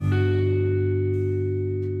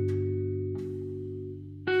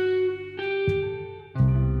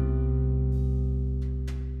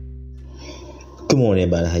morning,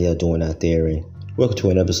 everybody. How y'all doing out there? And welcome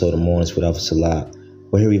to an episode of Mornings with Officer Lot.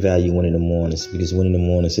 Where here we value winning in the mornings, because winning in the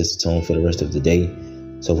mornings sets the tone for the rest of the day.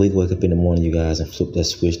 So if we wake up in the morning, you guys, and flip that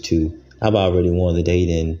switch to I've already won the day,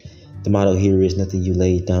 then the motto here is nothing you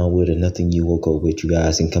laid down with or nothing you woke up with, you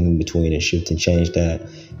guys, and come in between and shift and change that.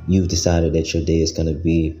 You've decided that your day is going to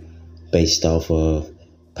be based off of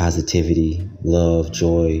positivity, love,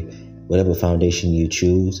 joy, whatever foundation you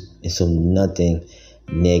choose. And so nothing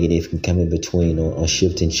negative can come in between or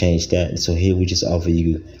shift and change that. And so here we just offer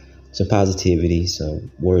you some positivity,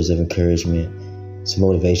 some words of encouragement, some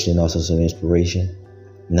motivation, and also some inspiration,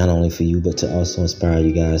 not only for you, but to also inspire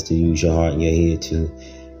you guys to use your heart and your head to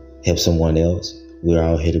help someone else. We're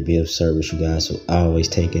out here to be of service, you guys. So always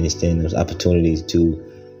take and extend those opportunities to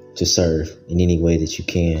serve in any way that you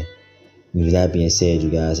can. With that being said, you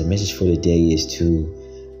guys, the message for the day is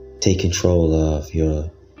to take control of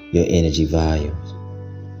your energy volumes.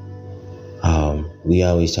 We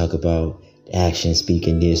always talk about action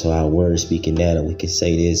speaking this, or our words speaking that, or we can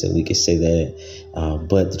say this or we can say that.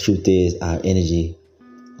 But the truth is, our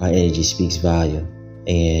energy speaks volume,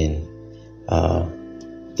 and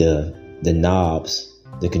the knobs,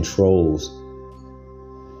 the controls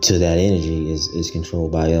to that energy is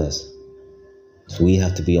controlled by us. So we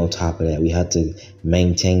have to be on top of that. We have to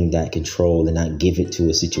maintain that control and not give it to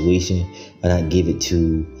a situation, or not give it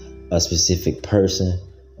to a specific person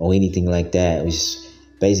or anything like that. Which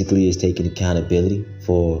basically is taking accountability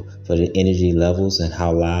for the energy levels and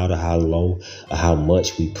how loud or how low or how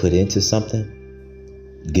much we put into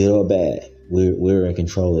something, good or bad. We're in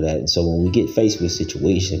control of that. And so when we get faced with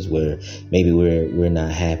situations where maybe we're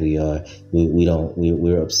not happy, or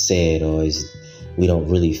we're upset, or we don't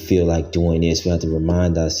really feel like doing this, we have to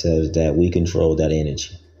remind ourselves that we control that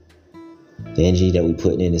energy. The energy that we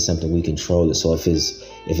put in is something we control it. So if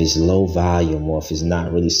it's low volume, or if it's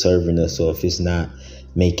not really serving us, or if it's not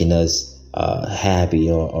making us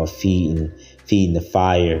happy, or feeding the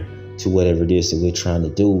fire to whatever it is that we're trying to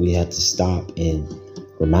do, we have to stop and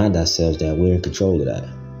remind ourselves that we're in control of that.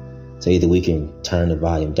 So either we can turn the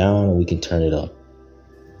volume down or we can turn it up.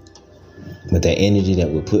 But the energy that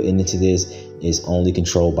we're putting into this is only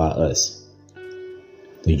controlled by us.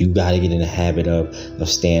 So you got to get in the habit of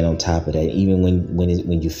staying on top of that. Even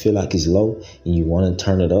when you feel like it's low and you want to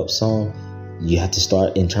turn it up some, you have to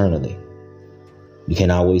start internally. You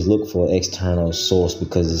can always look for an external source,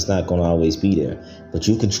 because it's not going to always be there. But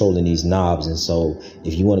you're controlling these knobs. And so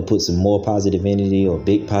if you want to put some more positive energy or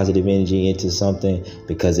big positive energy into something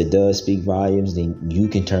because it does speak volumes, then you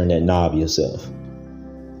can turn that knob yourself.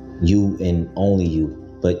 You and only you.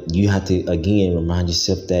 But you have to, again, remind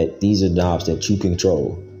yourself that these are knobs that you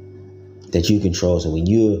control. So when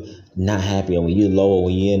you're not happy, or when you're low, or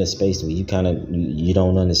when you're in a space where you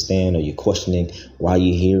don't understand, or you're questioning why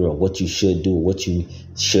you're here, or what you should do, or what you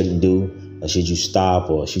shouldn't do, or should you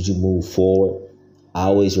stop, or should you move forward,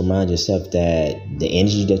 always remind yourself that the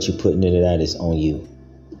energy that you're putting into that is on you.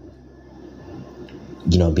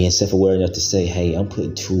 Being self-aware enough to say, hey, I'm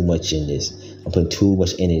putting too much in this. I'm putting too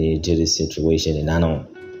much energy into this situation, and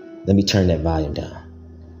let me turn that volume down.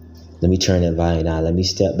 Let me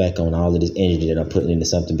step back on all of this energy that I'm putting into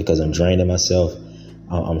something, because I'm draining myself.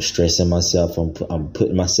 I'm stressing myself. I'm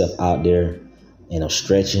putting myself out there, and I'm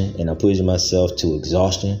stretching, and I'm pushing myself to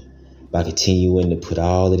exhaustion by continuing to put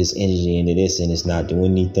all of this energy into this, and it's not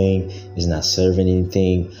doing anything. It's not serving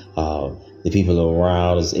anything. The people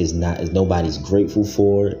around is nobody's grateful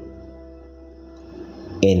for it,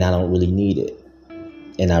 and I don't really need it.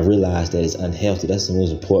 And I realize that it's unhealthy. That's the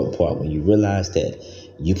most important part. When you realize that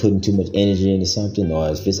you're putting too much energy into something, or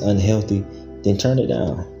if it's unhealthy, then turn it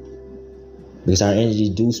down. Because our energy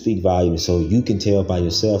do speak volume. So you can tell by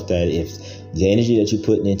yourself that if the energy that you're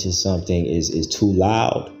putting into something is too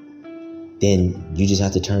loud, then you just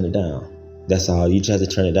have to turn it down. That's all. You just have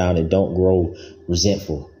to turn it down, and don't grow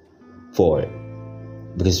resentful for it.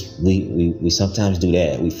 Because we sometimes do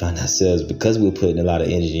that. We find ourselves, because we're putting a lot of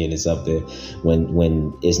energy into something,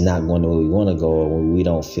 when it's not going the way we want to go, or when we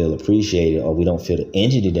don't feel appreciated, or we don't feel the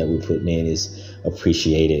energy that we're putting in is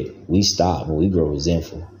appreciated, we stop and we grow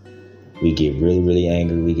resentful. We get really, really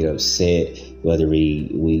angry. We get upset. Whether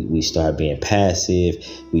we start being passive,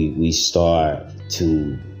 we start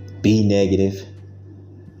to be negative,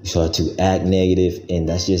 we start to act negative, and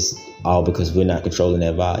that's just all because we're not controlling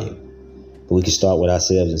that volume. But we can start with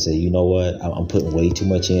ourselves and say, you know what, I'm putting way too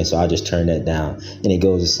much in, so I'll just turn that down. And it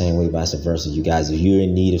goes the same way vice versa, you guys. If you're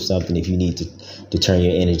in need of something, if you need to turn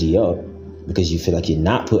your energy up because you feel like you're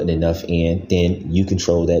not putting enough in, then you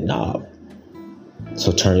control that knob.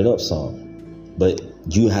 So turn it up some. But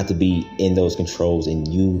you have to be in those controls, and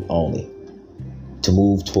you only. to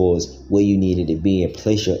move towards where you need it to be and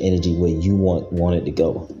place your energy where you want it to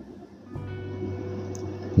go.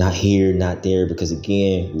 Not here, not there, because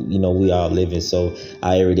again, we all living, so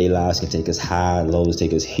our everyday lives can take us high, lows,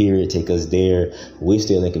 take us here, take us there. We're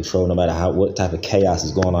still in control, no matter what type of chaos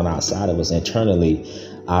is going on outside of us. Internally,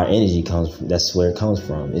 our energy that's where it comes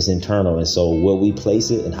from. It's internal, and so where we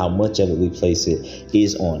place it and how much of it we place it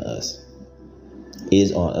is on us.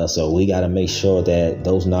 So we got to make sure that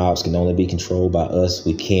those knobs can only be controlled by us.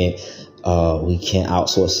 We can't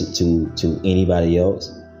outsource it to anybody else.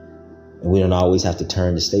 And we don't always have to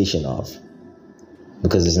turn the station off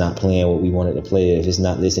because it's not playing what we wanted to play. If it's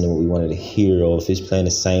not listening to what we wanted to hear, or if it's playing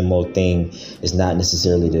the same old thing, it's not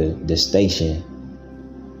necessarily the station.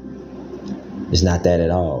 It's not that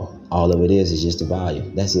at all. All of it is just the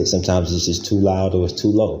volume. That's it. Sometimes it's just too loud or it's too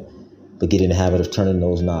low. But get in the habit of turning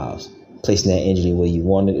those knobs, placing that energy where you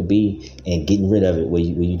want it to be, and getting rid of it where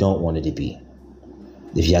you don't want it to be.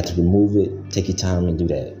 If you have to remove it, take your time and do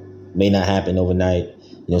that. May not happen overnight.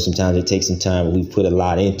 Sometimes it takes some time. When we put a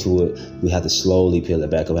lot into it, we have to slowly peel it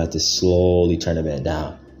back up. We have to slowly turn it back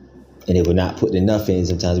down. And if we're not putting enough in,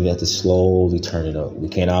 sometimes we have to slowly turn it up. We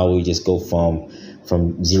can't always just go from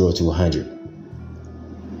 0 to 100.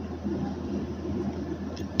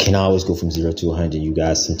 Can't always go from 0 to 100, you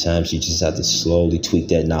guys. Sometimes you just have to slowly tweak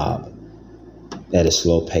that knob at a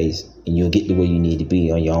slow pace, and you'll get to where you need to be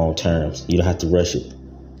on your own terms. You don't have to rush it.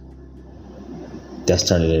 That's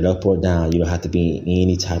turning it up or down. You don't have to be in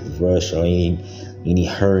any type of rush or any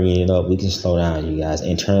hurrying it up. We can slow down, you guys.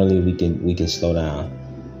 Internally, we can slow down,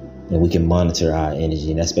 and we can monitor our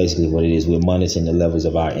energy. And that's basically what it is. We're monitoring the levels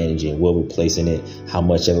of our energy and where we're placing it, how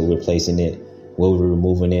much of it we're placing it, where we're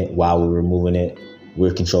removing it, while we're removing it.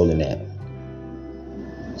 We're controlling that.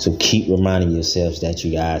 So keep reminding yourselves that,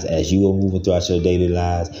 you guys, as you are moving throughout your daily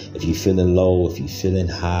lives, if you're feeling low, if you're feeling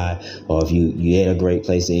high, or if you're in a great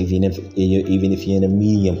place, even if you're in a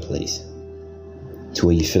medium place, to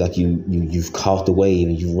where you feel like you've caught the wave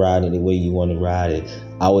and you're riding it the way you want to ride it,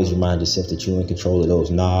 always remind yourself that you're in control of those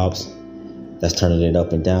knobs. That's turning it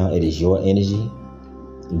up and down. It is your energy.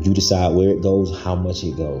 You decide where it goes, how much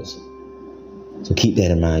it goes. So keep that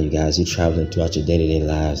in mind, you guys. You're traveling throughout your day-to-day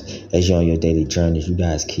lives. As you're on your daily journeys, you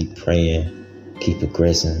guys keep praying, keep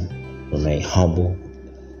progressing, remain humble.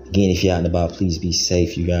 Again, if you're out and about, please be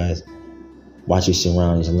safe, you guys. Watch your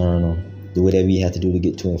surroundings, learn them. Do whatever you have to do to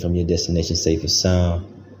get to and from your destination safe and sound.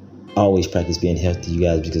 Always practice being healthy, you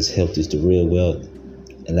guys, because health is the real wealth.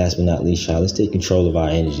 And last but not least, y'all, let's take control of our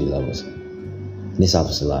energy levels. And this helps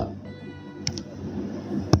us a lot.